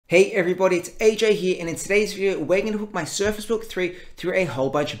Hey everybody, it's AJ here, and in today's video we're going to put my Surface Book 3 through a whole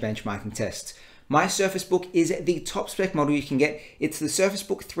bunch of benchmarking tests. My Surface Book is the top spec model you can get. It's the Surface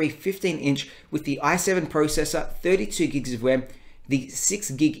Book 3 15-inch with the i7 processor, 32 gigs of RAM, the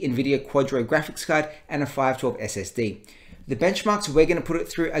 6 gig Nvidia Quadro graphics card, and a 512 SSD. The benchmarks we're going to put it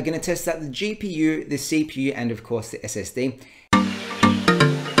through are going to test out the GPU, the CPU, and of course the SSD.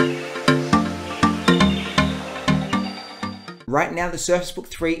 Right now the Surface Book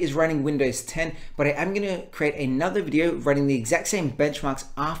 3 is running Windows 10, but I am going to create another video running the exact same benchmarks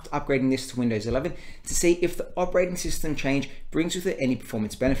after upgrading this to Windows 11 to see if the operating system change brings with it any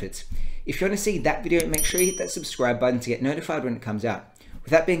performance benefits. If you want to see that video, make sure you hit that subscribe button to get notified when it comes out.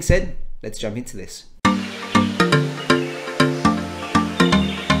 With that being said, let's jump into this.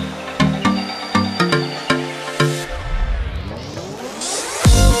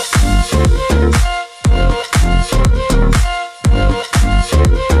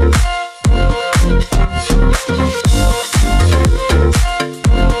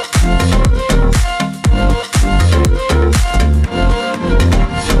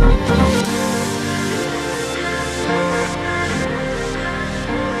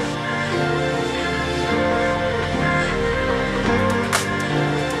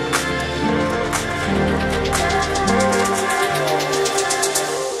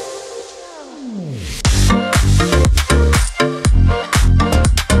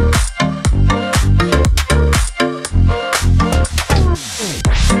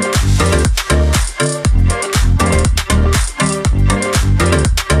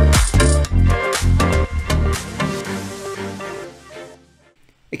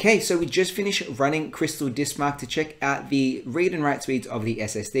 Okay, so we just finished running Cystal DiskMark to check out the read and write speeds of the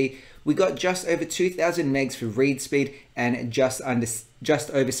SSD. We got just over 2000 megs for read speed and just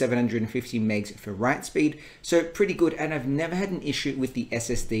over 750 megs for write speed. So pretty good, and I've never had an issue with the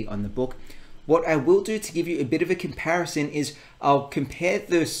SSD on the book. What I will do to give you a bit of a comparison is I'll compare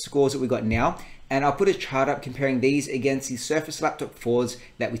the scores that we got now, and I'll put a chart up comparing these against the Surface Laptop 4s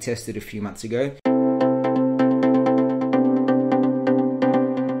that we tested a few months ago.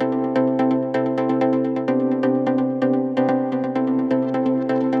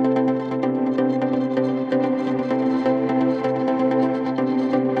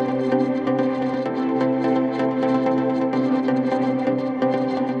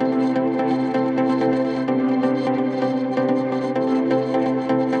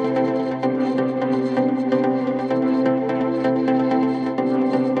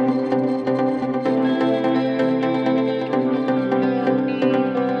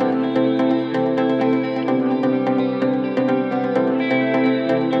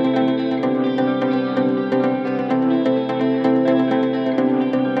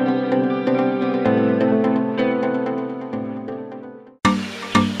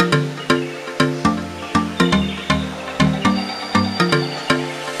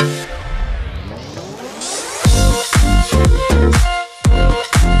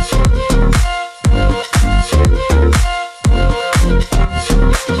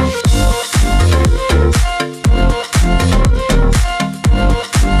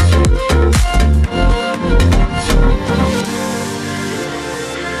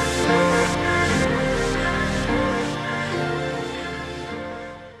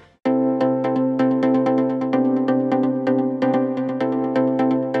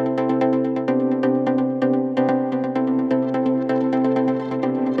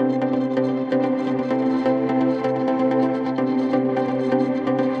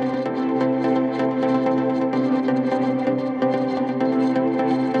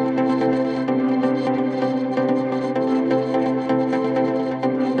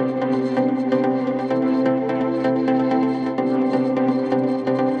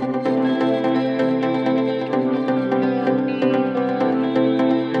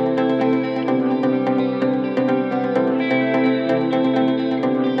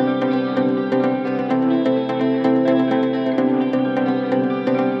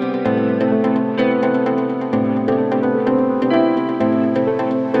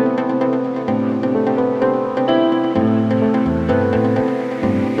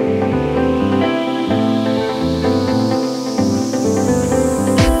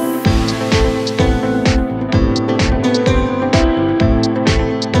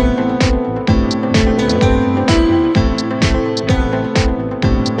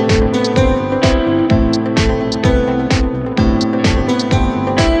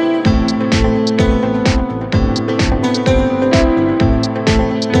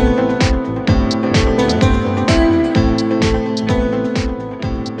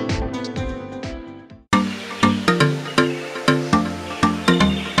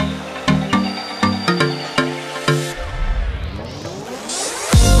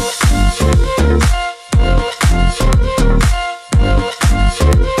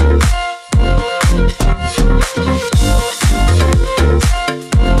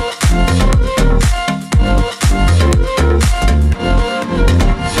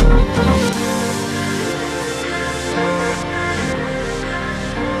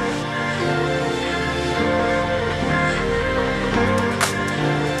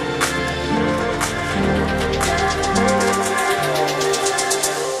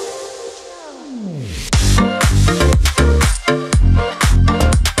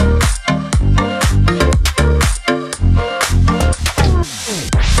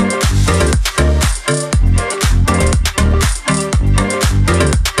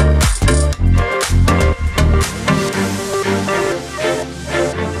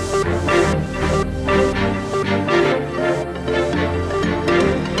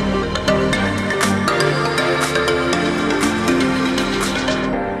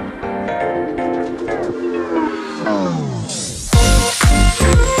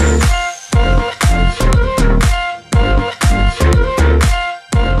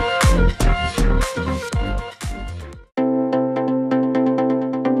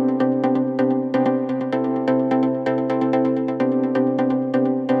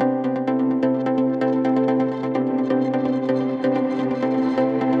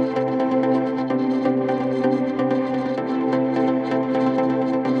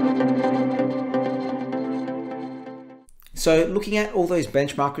 So looking at all those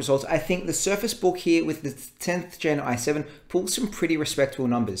benchmark results, I think the Surface Book here with the 10th gen i7 pulls some pretty respectable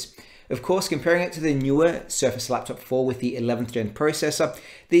numbers. Of course, comparing it to the newer Surface Laptop 4 with the 11th gen processor,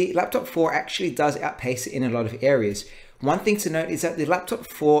 the Laptop 4 actually does outpace it in a lot of areas. One thing to note is that the Laptop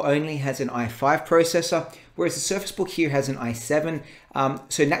 4 only has an i5 processor, whereas the Surface Book here has an i7.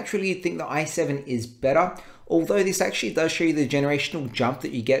 So naturally you'd think the i7 is better, although this actually does show you the generational jump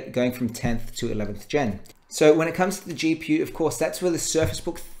that you get going from 10th to 11th gen. So when it comes to the GPU, of course, that's where the Surface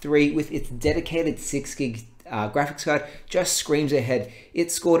Book 3 with its dedicated 6GB graphics card just screams ahead.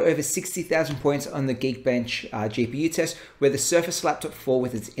 It scored over 60,000 points on the Geekbench GPU test, where the Surface Laptop 4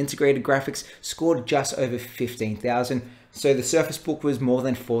 with its integrated graphics scored just over 15,000. So the Surface Book was more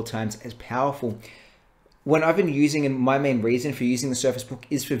than 4 times as powerful. When I've been using, and my main reason for using the Surface Book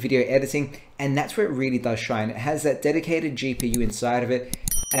is for video editing, and that's where it really does shine. It has that dedicated GPU inside of it,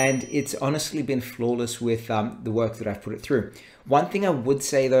 and it's honestly been flawless with the work that I've put it through. One thing I would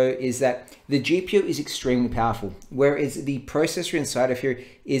say though is that the GPU is extremely powerful, whereas the processor inside of here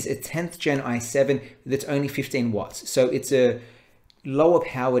is a 10th gen i7 that's only 15 watts. So it's a lower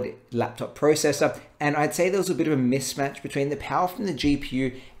powered laptop processor, and I'd say there was a bit of a mismatch between the power from the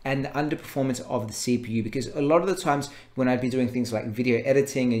GPU and the underperformance of the CPU, because a lot of the times when I'd be doing things like video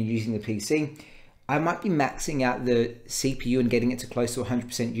editing and using the PC, I might be maxing out the CPU and getting it to close to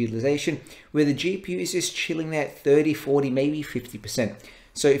 100% utilization, where the GPU is just chilling there at 30, 40, maybe 50%.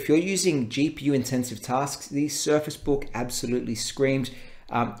 So if you're using GPU intensive tasks, the Surface Book absolutely screams,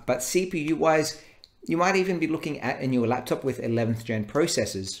 but CPU wise, you might even be looking at a newer laptop with 11th gen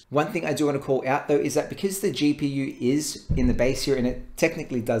processors. One thing I do want to call out though is that because the GPU is in the base here and it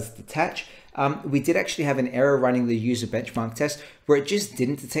technically does detach, we did actually have an error running the UserBenchmark test where it just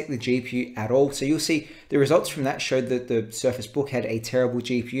didn't detect the GPU at all. So you'll see the results from that showed that the Surface Book had a terrible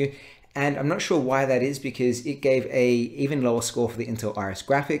GPU, and I'm not sure why that is, because it gave a even lower score for the Intel Iris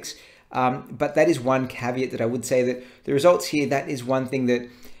graphics. But that is one caveat that I would say, that the results here, that is one thing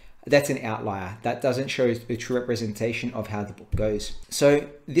that's an outlier. That doesn't show the true representation of how the book goes. So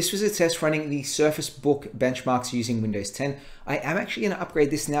this was a test running the Surface Book benchmarks using Windows 10. I am actually going to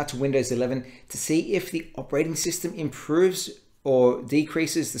upgrade this now to Windows 11 to see if the operating system improves or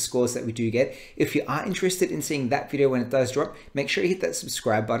decreases the scores that we do get. If you are interested in seeing that video when it does drop, make sure you hit that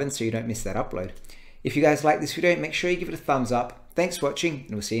subscribe button so you don't miss that upload. If you guys like this video, make sure you give it a thumbs up. Thanks for watching, and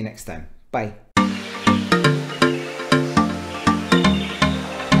we'll see you next time. Bye.